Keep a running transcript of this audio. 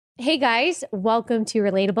Hey guys, welcome to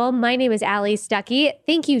Relatable. My name is Allie Stuckey.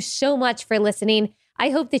 Thank you so much for listening.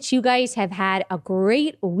 I hope that you guys have had a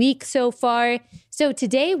great week so far. So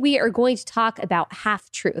today we are going to talk about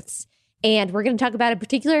half-truths. And we're going to talk about a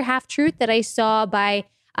particular half-truth that I saw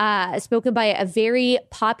spoken by a very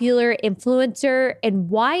popular influencer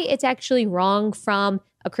and why it's actually wrong from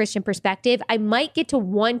a Christian perspective. I might get to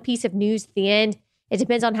one piece of news at the end. It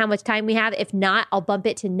depends on how much time we have. If not, I'll bump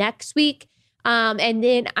it to next week. And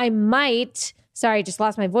then I might, just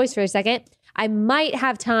lost my voice for a second. I might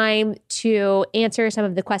have time to answer some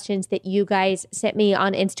of the questions that you guys sent me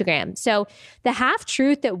on Instagram. So the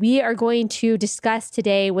half-truth that we are going to discuss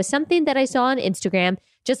today was something that I saw on Instagram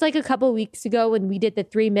just like a couple of weeks ago when we did the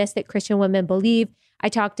 3 myths that Christian women believe. I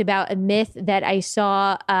talked about a myth that I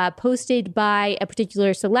saw posted by a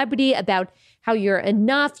particular celebrity about how you're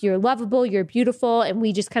enough, you're lovable, you're beautiful. And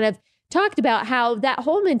we just kind of talked about how that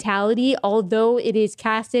whole mentality, although it is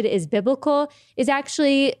casted as biblical, is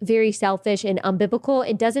actually very selfish and unbiblical.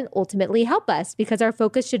 It doesn't ultimately help us because our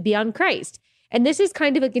focus should be on Christ. And this is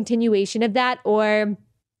kind of a continuation of that, or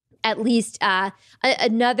at least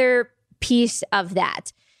another piece of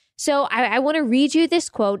that. So I want to read you this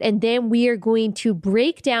quote, and then we are going to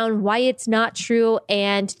break down why it's not true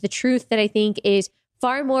and the truth that I think is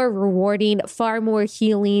far more rewarding, far more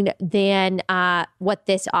healing than what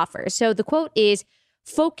this offers. So the quote is,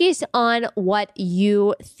 focus on what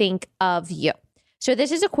you think of you. So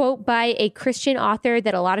this is a quote by a Christian author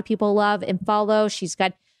that a lot of people love and follow. She's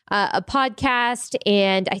got a podcast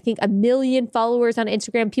and I think 1 million followers on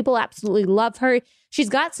Instagram. People absolutely love her. She's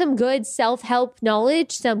got some good self-help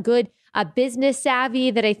knowledge, some good business savvy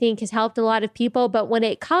that I think has helped a lot of people. But when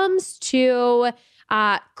it comes to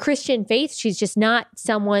Christian faith, she's just not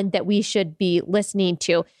someone that we should be listening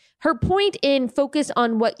to. Her point in focus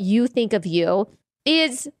on what you think of you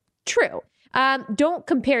is true. Don't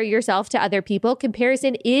compare yourself to other people.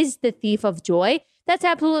 Comparison is the thief of joy. That's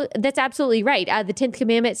absolutely right. The 10th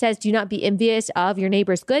commandment says, do not be envious of your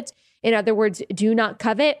neighbor's goods. In other words, do not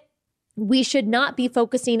covet. We should not be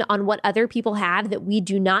focusing on what other people have that we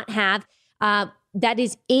do not have. That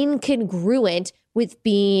is incongruent with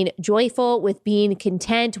being joyful, with being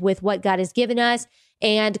content with what God has given us,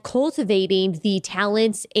 and cultivating the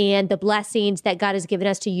talents and the blessings that God has given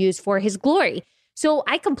us to use for his glory. So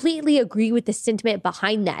I completely agree with the sentiment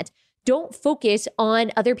behind that. Don't focus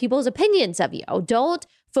on other people's opinions of you. Don't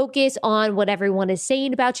focus on what everyone is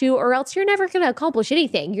saying about you, or else you're never going to accomplish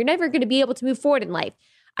anything. You're never going to be able to move forward in life.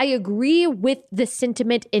 I agree with the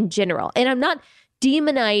sentiment in general, and I'm not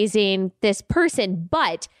demonizing this person,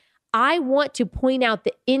 but I want to point out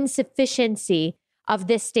the insufficiency of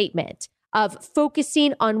this statement of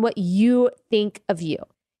focusing on what you think of you.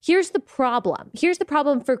 Here's the problem. Here's the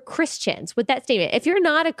problem for Christians with that statement. If you're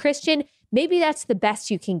not a Christian, maybe that's the best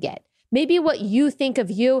you can get. Maybe what you think of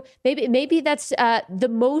you, maybe that's the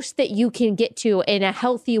most that you can get to in a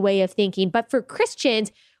healthy way of thinking. But for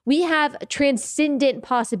Christians, we have transcendent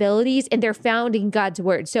possibilities and they're found in God's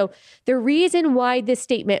word. So the reason why this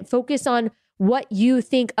statement, focus on what you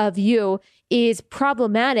think of you, is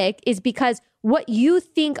problematic is because what you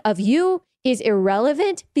think of you is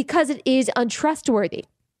irrelevant because it is untrustworthy.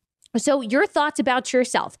 So your thoughts about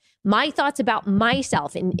yourself, my thoughts about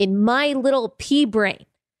myself in my little pea brain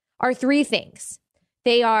are 3 things.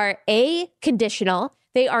 They are A, conditional,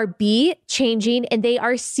 they are B, changing, and they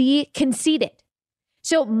are C, conceited.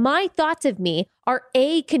 So my thoughts of me are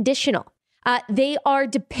A, conditional. They are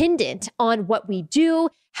dependent on what we do,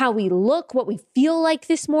 how we look, what we feel like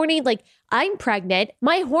this morning. Like, I'm pregnant.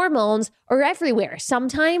 My hormones are everywhere.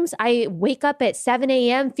 Sometimes I wake up at 7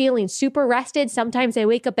 a.m. feeling super rested. Sometimes I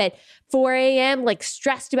wake up at 4 a.m. like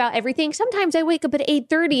stressed about everything. Sometimes I wake up at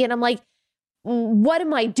 8:30 and I'm like, what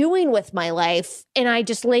am I doing with my life? And I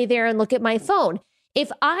just lay there and look at my phone.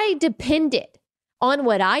 If I depended on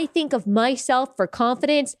what I think of myself for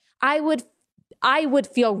confidence, I would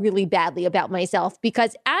feel really badly about myself,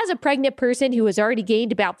 because as a pregnant person who has already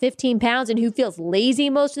gained about 15 pounds and who feels lazy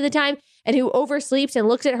most of the time and who oversleeps and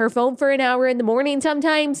looks at her phone for an hour in the morning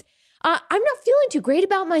sometimes, I'm not feeling too great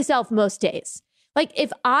about myself most days. Like,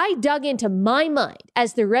 if I dug into my mind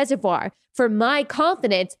as the reservoir for my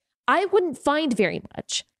confidence, I wouldn't find very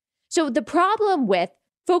much. So the problem with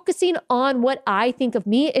focusing on what I think of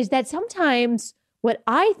me is that sometimes what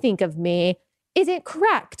I think of me isn't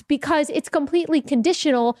correct because it's completely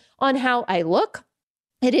conditional on how I look.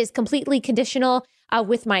 It is completely conditional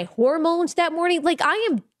with my hormones that morning. Like, I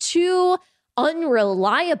am too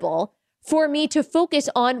unreliable for me to focus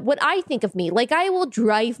on what I think of me. Like, I will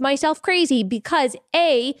drive myself crazy because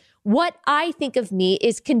A, what I think of me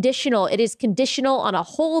is conditional. It is conditional on a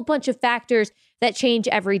whole bunch of factors that change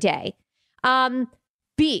every day.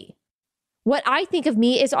 B, what I think of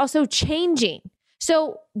me is also changing.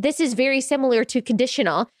 So this is very similar to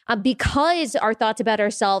conditional. Because our thoughts about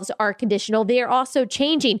ourselves are conditional, they are also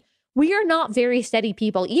changing. We are not very steady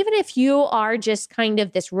people. Even if you are just kind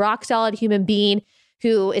of this rock solid human being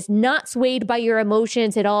who is not swayed by your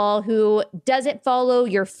emotions at all, who doesn't follow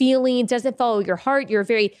your feelings, doesn't follow your heart, you're a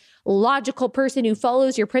very logical person who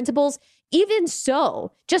follows your principles. Even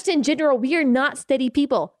so, just in general, we are not steady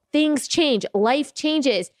people. Things change, life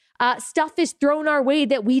changes, stuff is thrown our way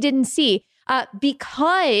that we didn't see.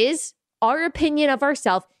 Because our opinion of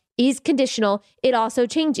ourselves is conditional, it also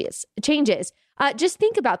changes. Just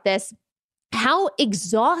think about this. How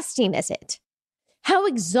exhausting is it? How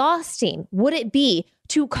exhausting would it be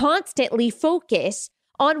to constantly focus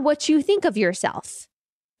on what you think of yourself?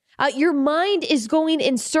 Your mind is going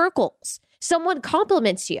in circles. Someone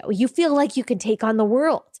compliments you. You feel like you can take on the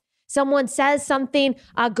world. Someone says something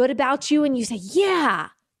good about you and you say, yeah,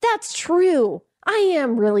 that's true. I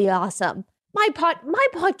am really awesome. My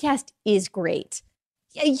podcast is great.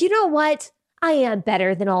 You know what? I am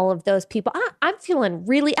better than all of those people. I'm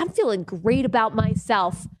feeling great about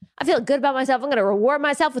myself. I feel good about myself. I'm going to reward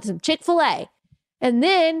myself with some Chick-fil-A. And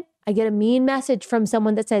then I get a mean message from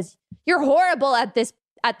someone that says, you're horrible at this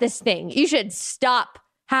thing. You should stop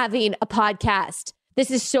having a podcast.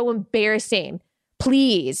 This is so embarrassing.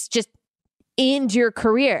 Please just end your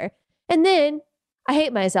career. And then I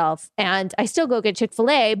hate myself and I still go get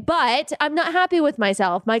Chick-fil-A, but I'm not happy with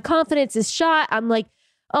myself. My confidence is shot. I'm like,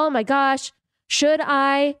 oh my gosh, should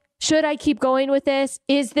I keep going with this?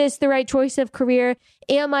 Is this the right choice of career?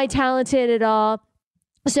 Am I talented at all?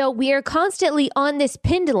 So we are constantly on this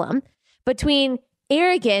pendulum between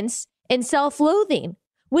arrogance and self-loathing,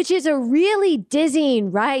 which is a really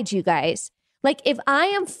dizzying ride, you guys. Like if I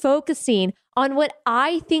am focusing on what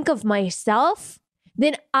I think of myself,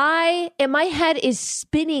 then my head is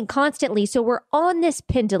spinning constantly. So we're on this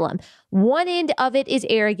pendulum. One end of it is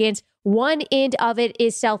arrogance. One end of it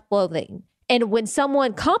is self-loathing. And when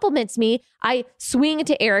someone compliments me, I swing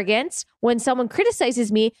to arrogance. When someone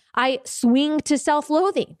criticizes me, I swing to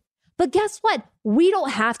self-loathing. But guess what? We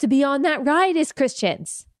don't have to be on that ride as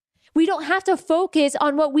Christians. We don't have to focus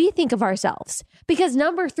on what we think of ourselves. Because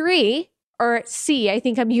number 3, or C, I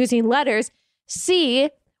think I'm using letters, C,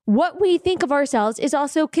 what we think of ourselves is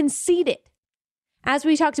also conceited. As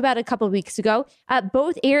we talked about a couple of weeks ago,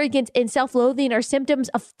 both arrogance and self-loathing are symptoms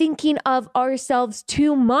of thinking of ourselves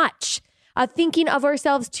too much. Thinking of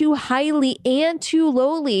ourselves too highly and too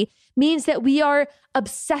lowly means that we are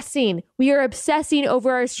obsessing. We are obsessing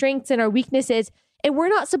over our strengths and our weaknesses, and we're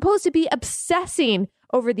not supposed to be obsessing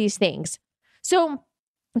over these things. So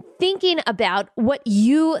thinking about what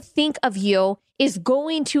you think of you is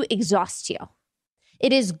going to exhaust you.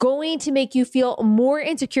 It is going to make you feel more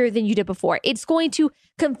insecure than you did before. It's going to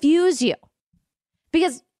confuse you.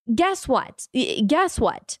 Because guess what?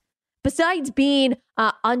 Besides being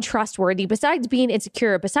untrustworthy, besides being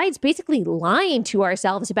insecure, besides basically lying to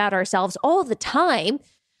ourselves about ourselves all the time,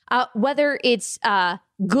 whether it's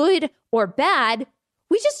good or bad,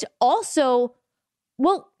 we just also,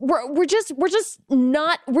 we're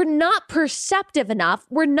not perceptive enough.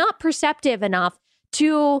 We're not perceptive enough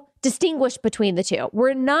to distinguish between the two.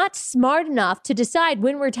 We're not smart enough to decide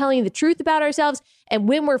when we're telling the truth about ourselves and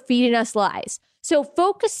when we're feeding us lies. So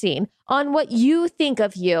focusing on what you think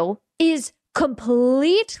of you is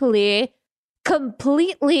completely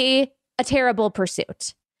a terrible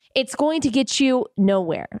pursuit. It's going to get you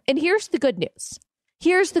nowhere. And here's the good news.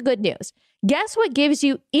 Guess what gives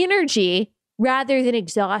you energy rather than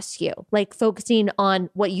exhaust you? Like focusing on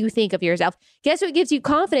what you think of yourself. Guess what gives you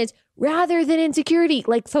confidence rather than insecurity?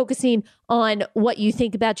 Like focusing on what you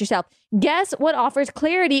think about yourself. Guess what offers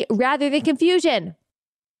clarity rather than confusion?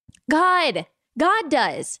 God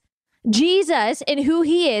does. Jesus and who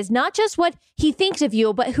he is, not just what he thinks of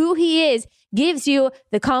you, but who he is, gives you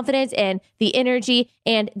the confidence and the energy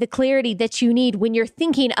and the clarity that you need when you're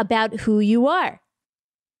thinking about who you are.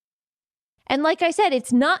 And like I said,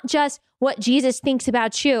 it's not just what Jesus thinks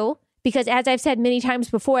about you, because as I've said many times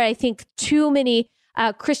before, I think too many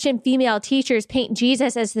Christian female teachers paint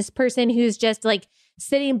Jesus as this person who's just like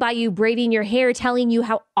sitting by you, braiding your hair, telling you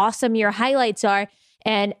how awesome your highlights are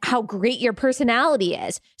and how great your personality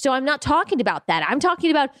is. So I'm not talking about that. I'm talking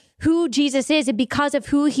about who Jesus is, and because of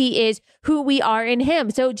who he is, who we are in him.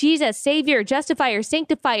 So Jesus, Savior, Justifier,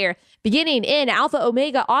 Sanctifier, beginning, in, Alpha,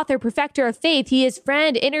 Omega, Author, Perfecter of faith. He is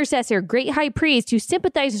friend, intercessor, great high priest who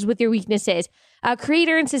sympathizes with your weaknesses, a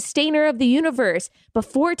creator and sustainer of the universe.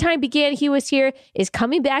 Before time began, he was here, is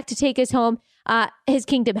coming back to take us home. His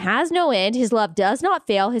kingdom has no end. His love does not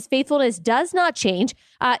fail. His faithfulness does not change.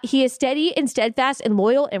 He is steady and steadfast and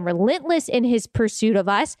loyal and relentless in his pursuit of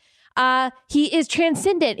us. He is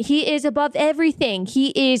transcendent. He is above everything. He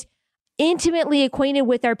is intimately acquainted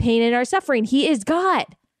with our pain and our suffering. He is God.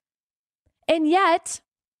 And yet,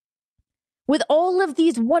 with all of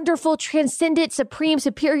these wonderful, transcendent, supreme,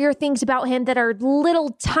 superior things about him that our little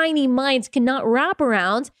tiny minds cannot wrap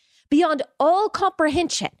around, beyond all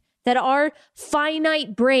comprehension that our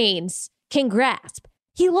finite brains can grasp,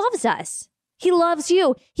 he loves us. He loves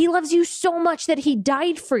you. He loves you so much that he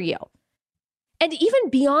died for you. And even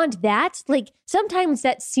beyond that, like sometimes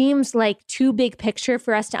that seems like too big picture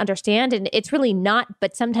for us to understand, and it's really not,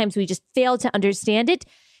 but sometimes we just fail to understand it.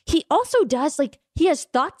 He also does, like, he has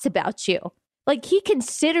thoughts about you. Like, he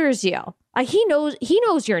considers you. He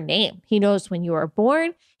knows your name. He knows when you were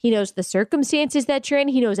born. He knows the circumstances that you're in.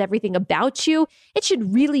 He knows everything about you. It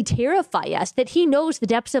should really terrify us that he knows the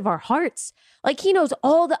depths of our hearts. Like, he knows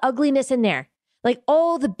all the ugliness in there, like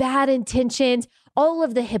all the bad intentions, all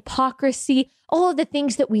of the hypocrisy, all of the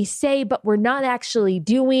things that we say, but we're not actually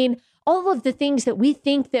doing, all of the things that we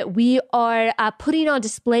think that we are putting on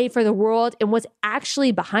display for the world and what's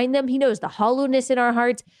actually behind them. He knows the hollowness in our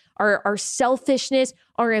hearts, our selfishness,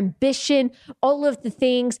 our ambition, all of the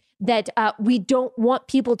things that we don't want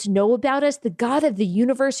people to know about us. The God of the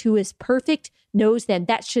universe, who is perfect, knows them.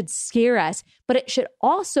 That should scare us, but it should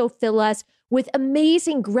also fill us with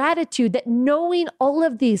amazing gratitude that knowing all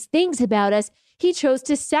of these things about us, he chose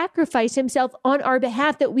to sacrifice himself on our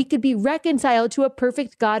behalf that we could be reconciled to a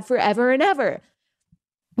perfect God forever and ever.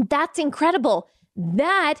 That's incredible.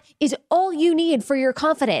 That is all you need for your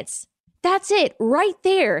confidence. That's it right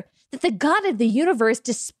there. That the God of the universe,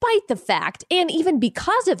 despite the fact, and even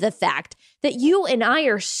because of the fact that you and I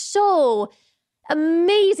are so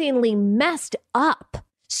amazingly messed up,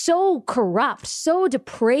 so corrupt, so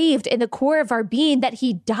depraved in the core of our being, that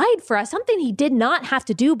he died for us, something he did not have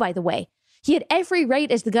to do, by the way. He had every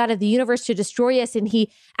right as the God of the universe to destroy us, and he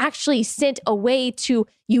actually sent a way to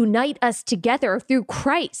unite us together through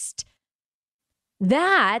Christ.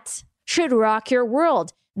 That should rock your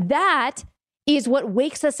world. That is what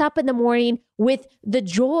wakes us up in the morning with the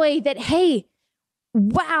joy that, hey,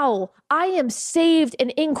 wow, I am saved and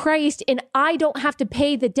in Christ, and I don't have to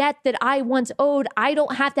pay the debt that I once owed. I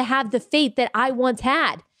don't have to have the faith that I once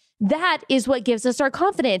had. That is what gives us our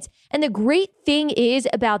confidence. And the great thing is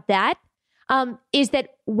about that is that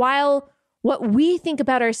while what we think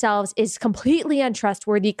about ourselves is completely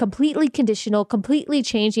untrustworthy, completely conditional, completely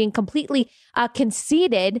changing, completely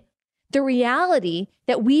conceited, the reality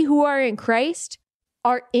that we who are in Christ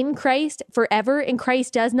are in Christ forever, and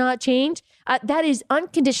Christ does not change, that is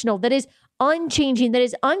unconditional, that is unchanging, that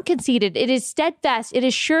is unconceited, it is steadfast, it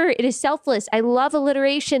is sure, it is selfless. I love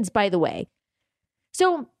alliterations, by the way.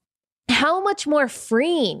 So how much more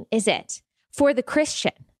freeing is it for the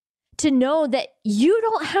Christian to know that you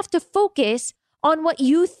don't have to focus on what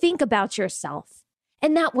you think about yourself,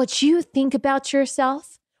 and that what you think about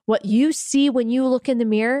yourself, what you see when you look in the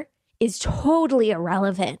mirror, is totally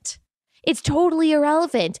irrelevant. It's totally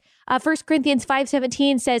irrelevant. 1 Corinthians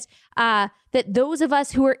 5:17 says that those of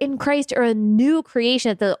us who are in Christ are a new creation,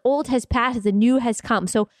 that the old has passed, the new has come.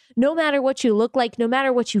 So no matter what you look like, no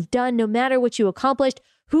matter what you've done, no matter what you accomplished,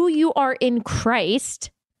 who you are in Christ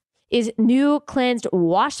is new, cleansed,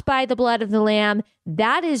 washed by the blood of the Lamb.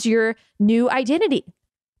 That is your new identity.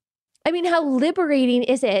 I mean, how liberating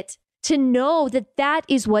is it to know that that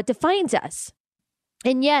is what defines us?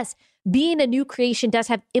 And yes, being a new creation does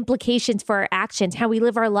have implications for our actions, how we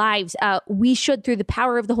live our lives. We should, through the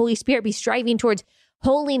power of the Holy Spirit, be striving towards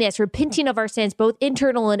holiness, repenting of our sins, both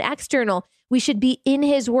internal and external. We should be in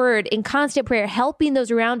his word, in constant prayer, helping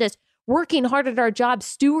those around us, working hard at our jobs,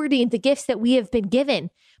 stewarding the gifts that we have been given.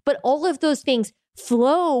 But all of those things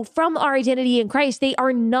flow from our identity in Christ. They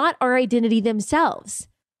are not our identity themselves.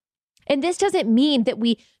 And this doesn't mean that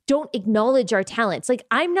we don't acknowledge our talents. Like,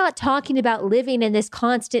 I'm not talking about living in this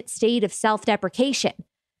constant state of self-deprecation.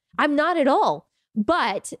 I'm not at all.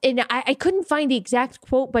 But, and I couldn't find the exact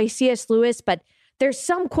quote by C.S. Lewis, but there's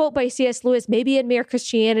some quote by C.S. Lewis, maybe in Mere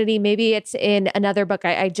Christianity, maybe it's in another book,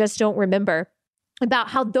 I just don't remember, about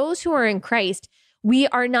how those who are in Christ, we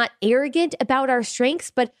are not arrogant about our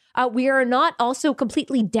strengths, but we are not also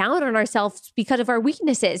completely down on ourselves because of our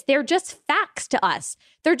weaknesses. They're just facts to us.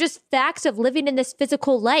 They're just facts of living in this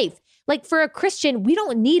physical life. Like, for a Christian, we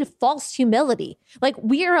don't need false humility. Like,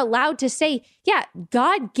 we are allowed to say, yeah,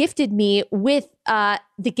 God gifted me with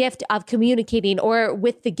the gift of communicating, or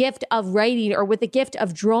with the gift of writing, or with the gift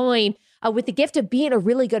of drawing, with the gift of being a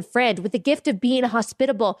really good friend, with the gift of being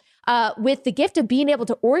hospitable, with the gift of being able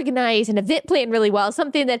to organize an event plan really well,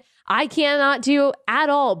 something that I cannot do at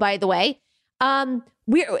all, by the way.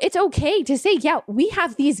 It's okay to say, yeah, we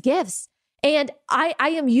have these gifts. And I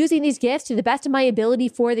am using these gifts to the best of my ability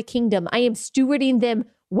for the kingdom. I am stewarding them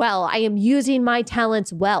well. I am using my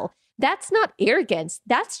talents well. That's not arrogance.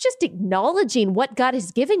 That's just acknowledging what God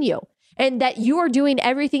has given you and that you are doing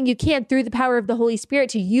everything you can through the power of the Holy Spirit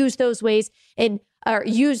to use those ways or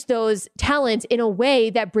use those talents in a way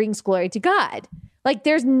that brings glory to God. Like,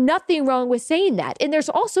 there's nothing wrong with saying that. And there's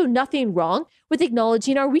also nothing wrong with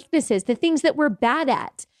acknowledging our weaknesses, the things that we're bad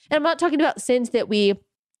at. And I'm not talking about sins that we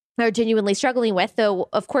are genuinely struggling with, though,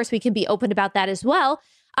 of course, we can be open about that as well.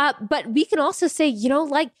 But we can also say,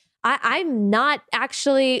 I'm not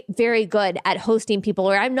actually very good at hosting people,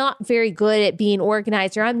 or I'm not very good at being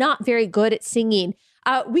organized, or I'm not very good at singing.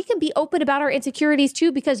 We can be open about our insecurities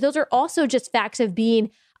too, because those are also just facts of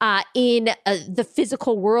being in the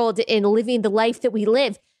physical world and living the life that we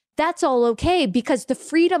live. That's all okay, because the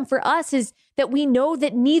freedom for us is that we know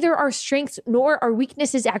that neither our strengths nor our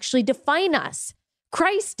weaknesses actually define us.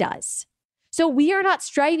 Christ does. So we are not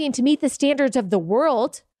striving to meet the standards of the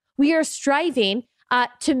world. We are striving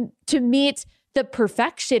to meet the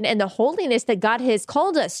perfection and the holiness that God has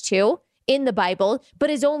called us to in the Bible, but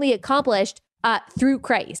is only accomplished through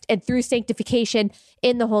Christ and through sanctification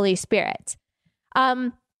in the Holy Spirit.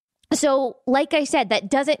 So like I said, that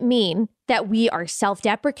doesn't mean that we are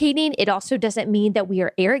self-deprecating. It also doesn't mean that we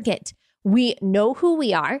are arrogant. We know who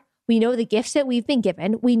we are. We know the gifts that we've been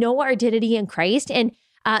given. We know our identity in Christ, and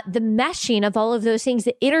the meshing of all of those things,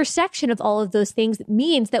 the intersection of all of those things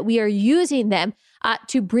means that we are using them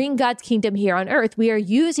to bring God's kingdom here on earth. We are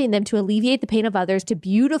using them to alleviate the pain of others, to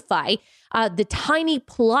beautify the tiny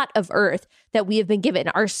plot of earth that we have been given,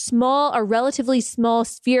 our relatively small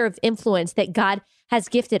sphere of influence that God has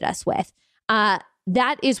gifted us with.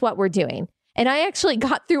 That is what we're doing. And I actually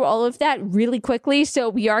got through all of that really quickly, so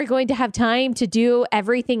we are going to have time to do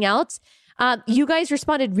everything else. You guys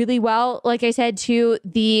responded really well, like I said, to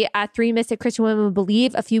the 3 myths that Christian women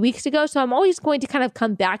believe a few weeks ago. So I'm always going to kind of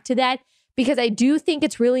come back to that, because I do think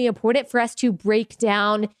it's really important for us to break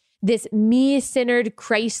down this me-centered,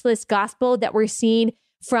 Christless gospel that we're seeing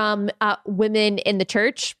from women in the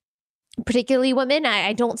church, particularly women.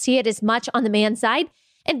 I don't see it as much on the man side.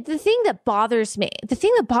 And the thing that bothers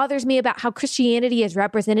me about how Christianity is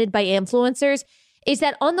represented by influencers is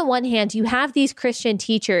that on the one hand, you have these Christian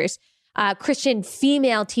teachers, Christian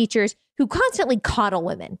female teachers who constantly coddle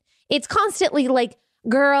women. It's constantly like,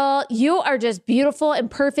 girl, you are just beautiful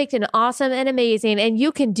and perfect and awesome and amazing, and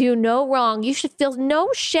you can do no wrong. You should feel no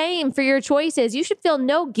shame for your choices. You should feel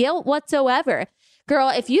no guilt whatsoever. Girl,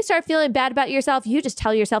 if you start feeling bad about yourself, you just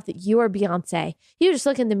tell yourself that you are Beyonce. You just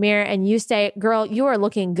look in the mirror and you say, girl, you are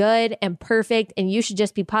looking good and perfect, and you should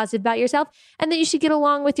just be positive about yourself. And then you should get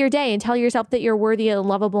along with your day and tell yourself that you're worthy and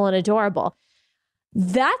lovable and adorable.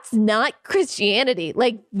 That's not Christianity.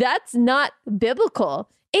 Like, that's not biblical.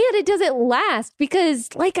 And it doesn't last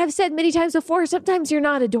because, like I've said many times before, sometimes you're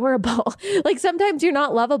not adorable. Like, sometimes you're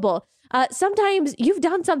not lovable. Sometimes you've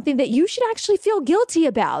done something that you should actually feel guilty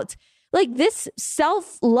about. Like, this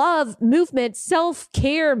self-love movement,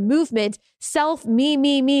 self-care movement,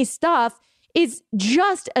 me stuff is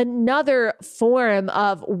just another form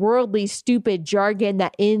of worldly, stupid jargon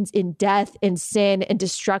that ends in death and sin and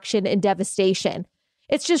destruction and devastation.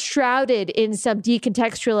 It's just shrouded in some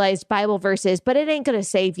decontextualized Bible verses, but it ain't going to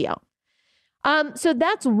save you. So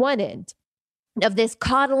that's one end of this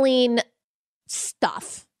coddling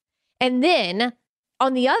stuff. And then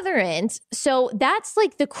on the other end, so that's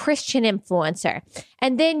like the Christian influencer.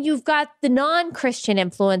 And then you've got the non-Christian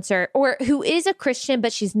influencer, or who is a Christian,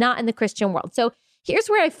 but she's not in the Christian world. So here's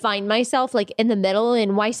where I find myself, like, in the middle,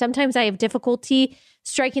 and why sometimes I have difficulty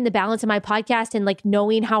striking the balance in my podcast and like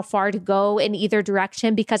knowing how far to go in either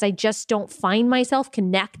direction, because I just don't find myself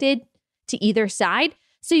connected to either side.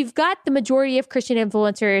 So you've got the majority of Christian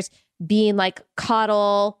influencers being like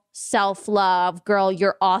coddle, self-love, girl,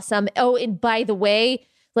 you're awesome. Oh, and by the way,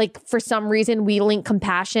 like, for some reason we link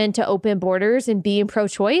compassion to open borders and being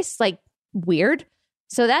pro-choice, like, weird.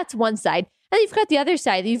 So that's one side. And then you've got the other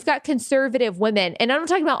side. You've got conservative women. And I'm not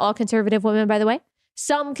talking about all conservative women, by the way.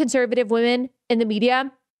 Some conservative women in the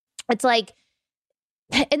media, it's like,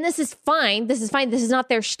 and this is fine. This is not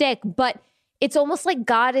their shtick, but it's almost like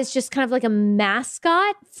God is just kind of like a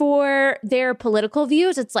mascot for their political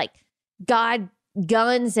views. It's like God,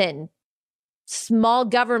 guns, and small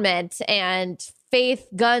government, and faith,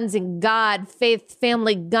 guns, and God, faith,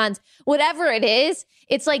 family, guns, whatever it is.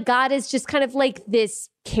 It's like God is just kind of like this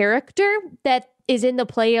character that is in the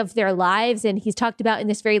play of their lives. And he's talked about in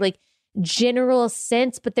this very like general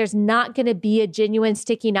sense, but there's not going to be a genuine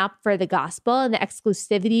sticking up for the gospel and the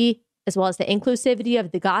exclusivity as well as the inclusivity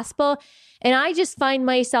of the gospel. And I just find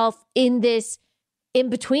myself in this in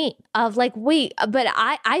between of like, wait, but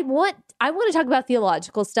I want to talk about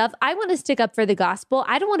theological stuff. I want to stick up for the gospel.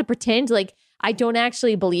 I don't want to pretend like I don't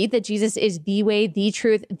actually believe that Jesus is the way, the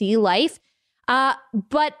truth, the life.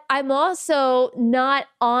 But I'm also not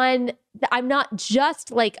on, I'm not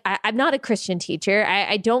just like, I'm not a Christian teacher.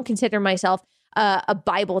 I don't consider myself a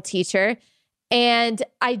Bible teacher. And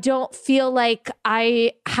I don't feel like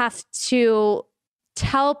I have to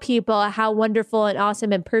tell people how wonderful and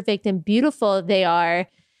awesome and perfect and beautiful they are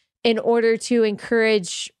in order to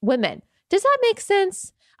encourage women. Does that make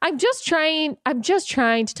sense? I'm just trying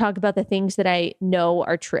to talk about the things that I know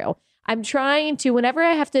are true. I'm trying to, whenever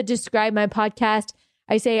I have to describe my podcast,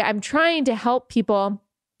 I say I'm trying to help people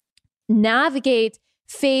navigate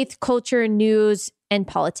faith, culture, news, and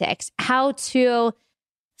politics, how to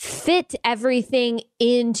fit everything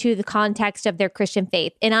into the context of their Christian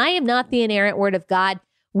faith. And I am not the inerrant word of God.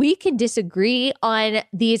 We can disagree on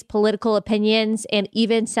these political opinions and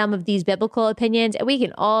even some of these biblical opinions, and we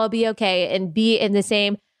can all be okay and be in the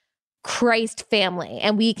same Christ family.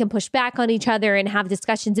 And we can push back on each other and have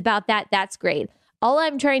discussions about that. That's great. All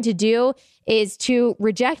I'm trying to do is to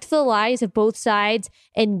reject the lies of both sides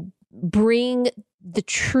and bring the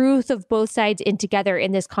truth of both sides in together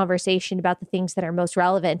in this conversation about the things that are most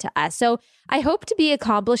relevant to us. So I hope to be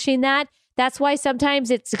accomplishing that. That's why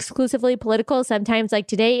sometimes it's exclusively political. Sometimes like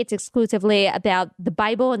today, it's exclusively about the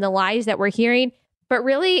Bible and the lies that we're hearing. But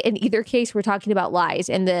really, in either case, we're talking about lies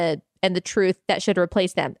and the truth that should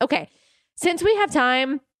replace them. Okay. Since we have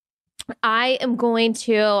time, I've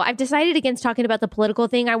decided against talking about the political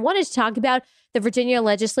thing. I wanted to talk about the Virginia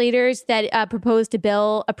legislators that proposed a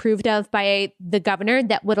bill approved of by the governor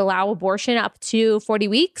that would allow abortion up to 40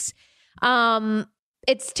 weeks.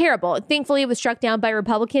 It's terrible. Thankfully, it was struck down by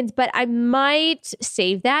Republicans, but I might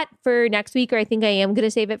save that for next week, or I think I am going to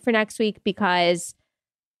save it for next week because,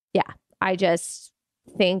 I just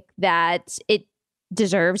think that it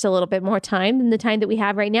deserves a little bit more time than the time that we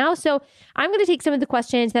have right now. So I'm going to take some of the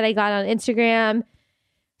questions that I got on Instagram.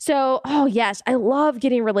 So, oh yes, I love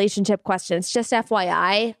getting relationship questions. Just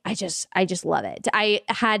FYI, I just love it. I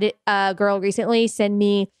had a girl recently send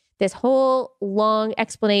me this whole long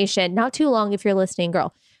explanation, not too long if you're listening,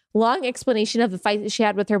 girl, long explanation of the fight that she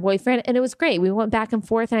had with her boyfriend. And it was great. We went back and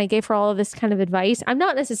forth and I gave her all of this kind of advice. I'm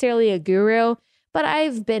not necessarily a guru, but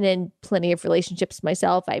I've been in plenty of relationships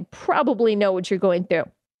myself. I probably know what you're going through.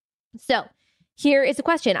 So here is a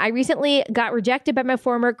question. I recently got rejected by my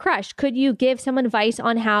former crush. Could you give some advice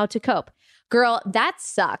on how to cope? Girl, that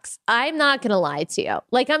sucks. I'm not going to lie to you.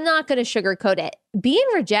 Like, I'm not going to sugarcoat it. Being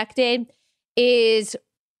rejected is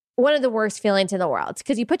one of the worst feelings in the world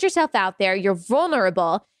because you put yourself out there, you're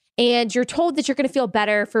vulnerable, and you're told that you're going to feel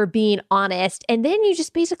better for being honest. And then you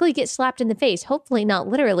just basically get slapped in the face. Hopefully not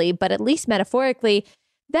literally, but at least metaphorically.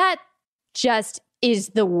 That just is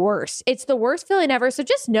the worst. It's the worst feeling ever. So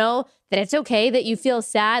just know that it's okay that you feel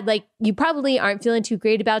sad. Like you probably aren't feeling too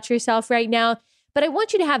great about yourself right now, but I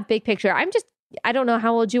want you to have big picture. I don't know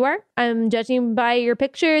how old you are. I'm judging by your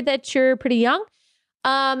picture that you're pretty young.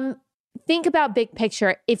 Think about big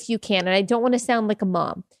picture if you can. And I don't want to sound like a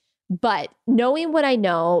mom, but knowing what I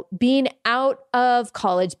know, being out of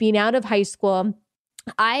college, being out of high school,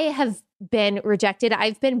 I have been rejected.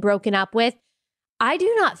 I've been broken up with. I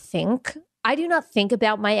do not think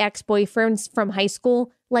about my ex-boyfriends from high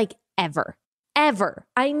school like ever.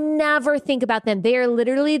 I never think about them. They are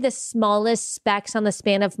literally the smallest specks on the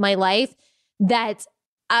span of my life that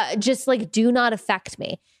just like do not affect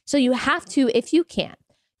me. So you have to, if you can,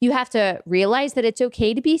 you have to realize that it's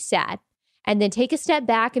okay to be sad and then take a step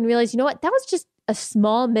back and realize, you know what, that was just a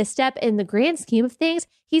small misstep in the grand scheme of things.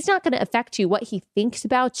 He's not going to affect you. What he thinks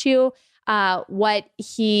about you, what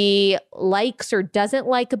he likes or doesn't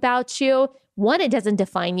like about you. One, it doesn't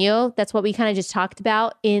define you. That's what we kind of just talked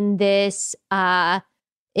about in this podcast.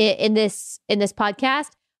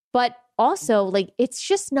 But also, like, it's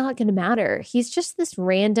just not going to matter. He's just this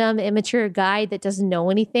random, immature guy that doesn't know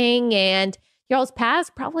anything, and y'all's paths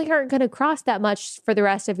probably aren't going to cross that much for the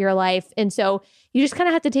rest of your life. And so you just kind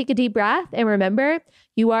of have to take a deep breath and remember,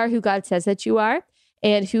 you are who God says that you are,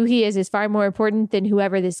 and who he is far more important than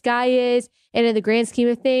whoever this guy is. And in the grand scheme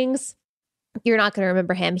of things, you're not going to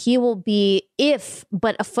remember him. He will be, if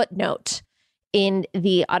but a footnote in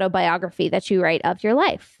the autobiography that you write of your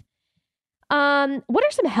life. What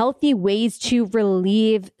are some healthy ways to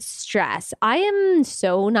relieve stress? I am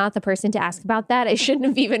so not the person to ask about that. I shouldn't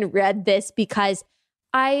have even read this because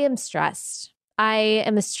I am stressed. I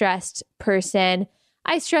am a stressed person.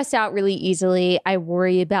 I stress out really easily. I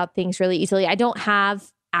worry about things really easily. I don't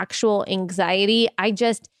have actual anxiety. I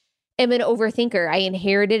just am an overthinker. I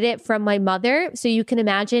inherited it from my mother. So you can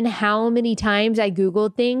imagine how many times I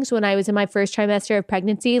Googled things when I was in my first trimester of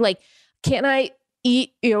pregnancy. Like, can I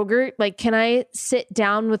eat yogurt? Like, can I sit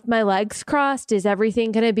down with my legs crossed? Is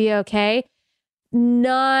everything going to be okay?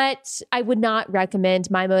 I would not recommend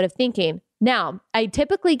my mode of thinking. Now, I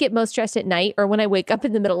typically get most stressed at night, or when I wake up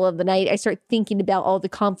in the middle of the night, I start thinking about all the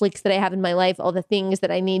conflicts that I have in my life, all the things that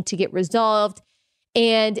I need to get resolved.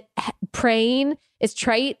 And praying, as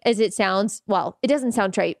trite as it sounds, well, it doesn't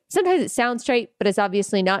sound trite. Sometimes it sounds trite, but it's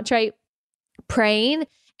obviously not trite. Praying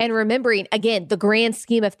and remembering, again, the grand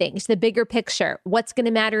scheme of things, the bigger picture, what's going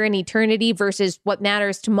to matter in eternity versus what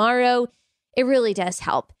matters tomorrow, it really does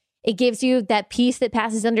help. It gives you that peace that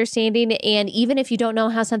passes understanding. And even if you don't know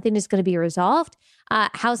how something is going to be resolved,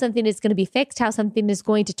 how something is going to be fixed, how something is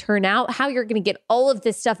going to turn out, how you're going to get all of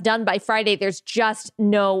this stuff done by Friday, there's just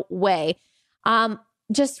no way.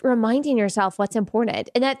 Just reminding yourself what's important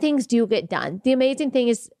and that things do get done. The amazing thing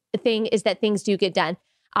is that things do get done.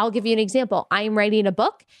 I'll give you an example. I am writing a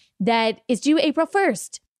book that is due April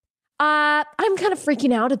 1st. I'm kind of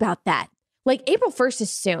freaking out about that. Like, April 1st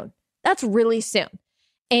is soon. That's really soon.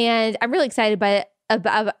 And I'm really excited by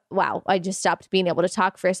it. Wow, I just stopped being able to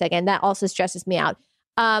talk for a second. That also stresses me out.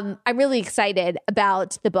 I'm really excited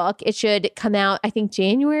about the book. It should come out, I think,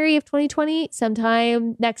 January of 2020,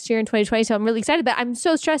 sometime next year in 2020. So I'm really excited, but I'm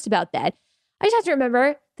so stressed about that. I just have to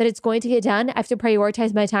remember that it's going to get done. I have to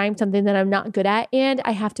prioritize my time, something that I'm not good at, and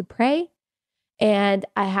I have to pray, and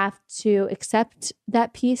I have to accept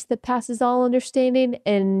that peace that passes all understanding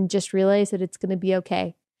and just realize that it's going to be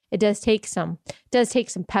okay. It does take some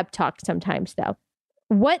pep talk sometimes, though.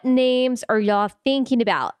 What names are y'all thinking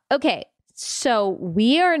about? Okay, so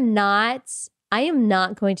I am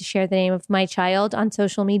not going to share the name of my child on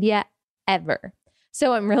social media ever.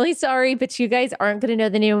 So I'm really sorry, but you guys aren't going to know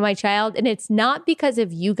the name of my child. And it's not because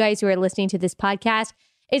of you guys who are listening to this podcast.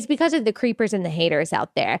 It's because of the creepers and the haters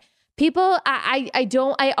out there. People, I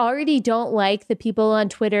already don't like the people on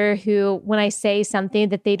Twitter who, when I say something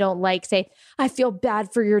that they don't like, say, I feel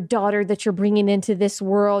bad for your daughter that you're bringing into this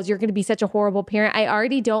world. You're going to be such a horrible parent. I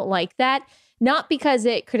already don't like that. Not because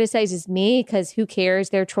it criticizes me, because who cares?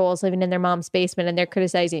 They're trolls living in their mom's basement and they're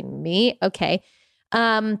criticizing me. Okay.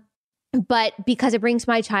 But because it brings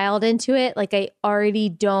my child into it, like, I already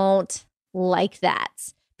don't like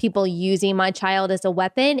that. People using my child as a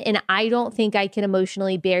weapon. And I don't think I can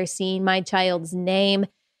emotionally bear seeing my child's name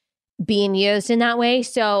being used in that way.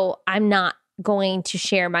 So I'm not going to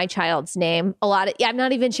share my child's name. I'm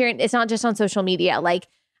not even sharing. It's not just on social media. Like,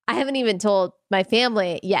 I haven't even told my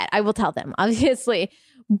family yet. I will tell them, obviously.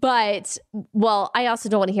 But, well, I also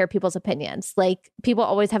don't want to hear people's opinions. Like, people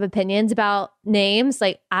always have opinions about names.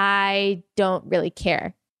 Like, I don't really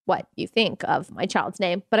care what you think of my child's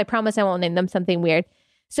name, but I promise I won't name them something weird.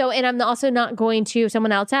 So, and I'm also not going to, if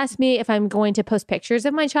someone else asks me if I'm going to post pictures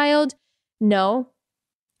of my child, no,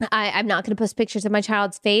 I'm not going to post pictures of my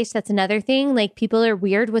child's face. That's another thing. Like, people are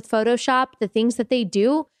weird with Photoshop, the things that they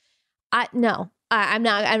do. I'm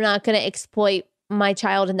not going to exploit my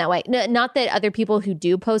child in that way. No, not that other people who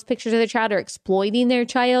do post pictures of their child are exploiting their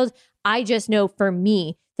child. I just know for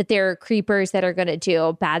me that there are creepers that are going to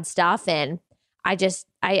do bad stuff. And I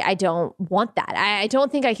don't want that. I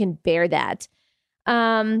don't think I can bear that.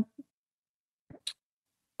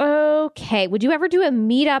 Okay. Would you ever do a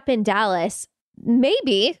meetup in Dallas?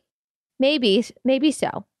 Maybe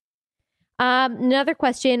so. Another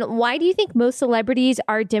question. Why do you think most celebrities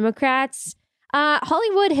are Democrats?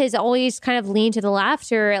 Hollywood has always kind of leaned to the left,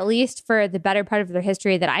 or at least for the better part of their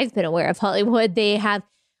history that I've been aware of Hollywood, they have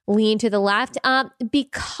leaned to the left,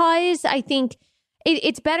 because I think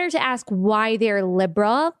it's better to ask why they're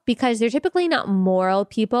liberal, because they're typically not moral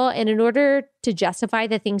people. And in order to justify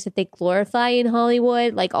the things that they glorify in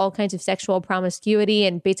Hollywood, like all kinds of sexual promiscuity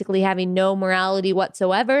and basically having no morality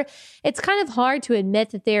whatsoever, it's kind of hard to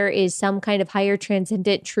admit that there is some kind of higher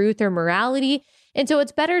transcendent truth or morality. And so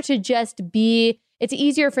it's better to it's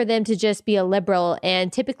easier for them to just be a liberal.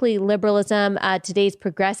 And typically liberalism, today's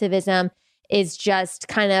progressivism, is just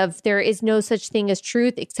kind of, there is no such thing as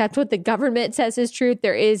truth except what the government says is truth.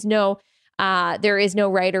 There is no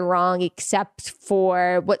right or wrong except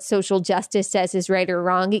for what social justice says is right or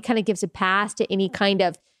wrong. It kind of gives a pass to any kind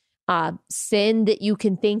of sin that you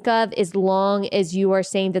can think of, as long as you are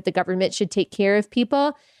saying that the government should take care of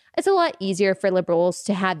people. it's a lot easier for liberals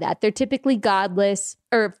to have that. They're typically godless,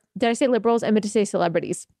 or did I say liberals? I meant to say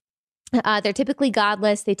celebrities. They're typically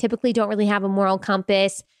godless. They typically don't really have a moral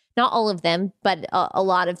compass. Not all of them, but a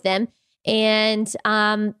lot of them. And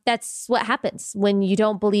that's what happens when you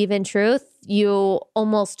don't believe in truth. You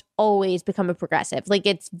almost always become a progressive. Like,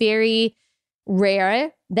 it's very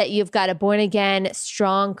rare that you've got a born again,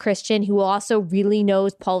 strong Christian who also really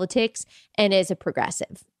knows politics and is a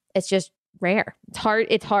progressive. It's just rare.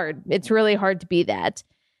 It's hard. It's really hard to be that.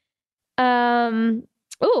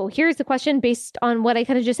 Oh, here's the question based on what I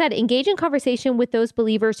kind of just said. Engage in conversation with those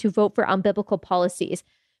believers who vote for unbiblical policies.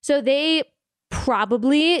 So they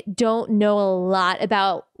probably don't know a lot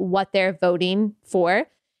about what they're voting for.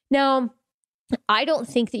 Now, I don't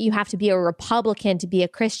think that you have to be a Republican to be a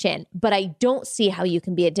Christian, but I don't see how you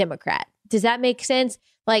can be a Democrat. Does that make sense?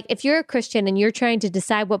 Like, if you're a Christian and you're trying to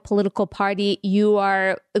decide what political party you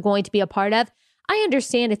are going to be a part of, I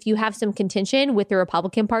understand if you have some contention with the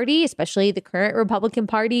Republican Party, especially the current Republican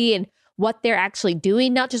Party, and what they're actually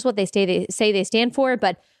doing, not just what they say they stand for,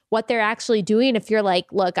 but what they're actually doing. If you're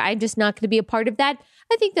like, look, I'm just not going to be a part of that,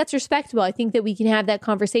 I think that's respectable. I think that we can have that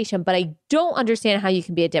conversation, but I don't understand how you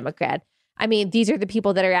can be a Democrat. I mean, these are the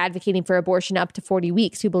people that are advocating for abortion up to 40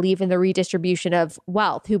 weeks, who believe in the redistribution of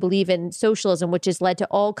wealth, who believe in socialism, which has led to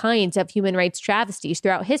all kinds of human rights travesties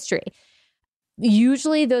throughout history.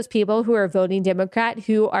 Usually those people who are voting Democrat,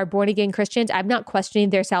 who are born again Christians, I'm not questioning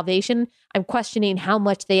their salvation. I'm questioning how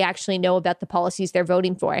much they actually know about the policies they're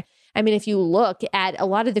voting for. I mean, if you look at a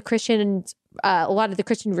lot of the Christian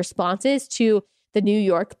responses to the New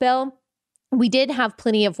York bill, we did have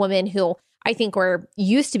plenty of women who I think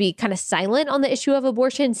used to be kind of silent on the issue of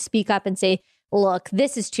abortion, speak up and say, look,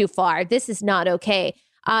 this is too far. This is not okay.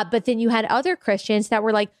 But then you had other Christians that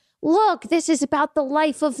were like, look, this is about the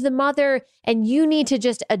life of the mother, and you need to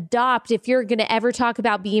just adopt if you're going to ever talk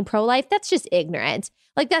about being pro-life. That's just ignorant.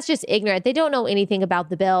 Like, that's just ignorant. They don't know anything about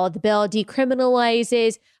the bill. The bill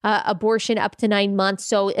decriminalizes abortion up to 9 months.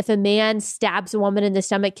 So if a man stabs a woman in the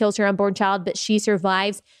stomach, kills her unborn child, but she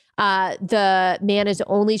survives, the man is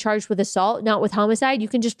only charged with assault, not with homicide. You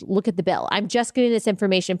can just look at the bill. I'm just getting this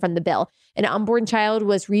information from the bill. An unborn child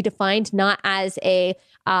was redefined not as a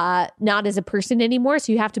person anymore.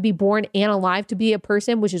 So you have to be born and alive to be a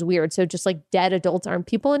person, which is weird. So just like dead adults aren't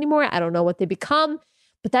people anymore. I don't know what they become,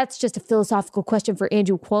 but that's just a philosophical question for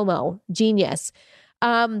Andrew Cuomo. Genius.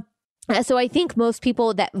 So I think most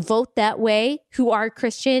people that vote that way who are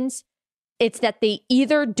Christians, it's that they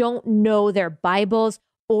either don't know their Bibles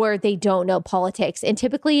or they don't know politics. And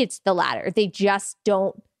typically it's the latter. They just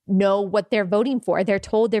don't know what they're voting for. They're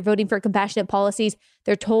told they're voting for compassionate policies.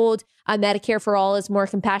 They're told Medicare for all is more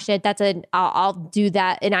compassionate. I'll do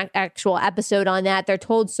an actual episode on that. They're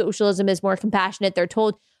told socialism is more compassionate. They're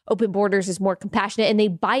told open borders is more compassionate, and they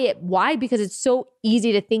buy it. Why? Because it's so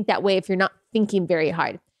easy to think that way if you're not thinking very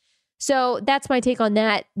hard. So that's my take on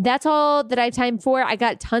that. That's all that I have time for. I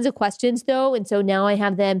got tons of questions though. And so now I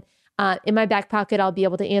have them in my back pocket. I'll be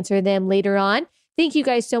able to answer them later on. Thank you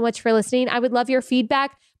guys so much for listening. I would love your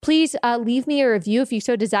feedback. Please leave me a review if you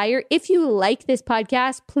so desire. If you like this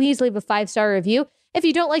podcast, please leave a 5-star review. If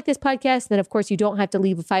you don't like this podcast, then of course you don't have to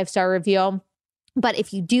leave a 5-star review. But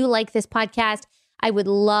if you do like this podcast, I would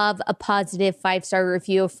love a positive 5-star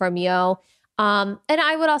review from you. And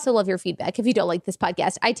I would also love your feedback if you don't like this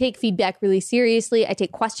podcast. I take feedback really seriously. I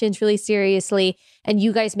take questions really seriously. And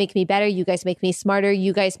you guys make me better. You guys make me smarter.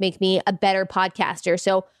 You guys make me a better podcaster.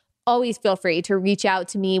 So always feel free to reach out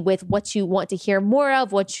to me with what you want to hear more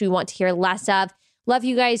of, what you want to hear less of. Love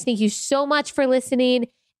you guys. Thank you so much for listening,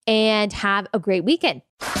 and have a great weekend.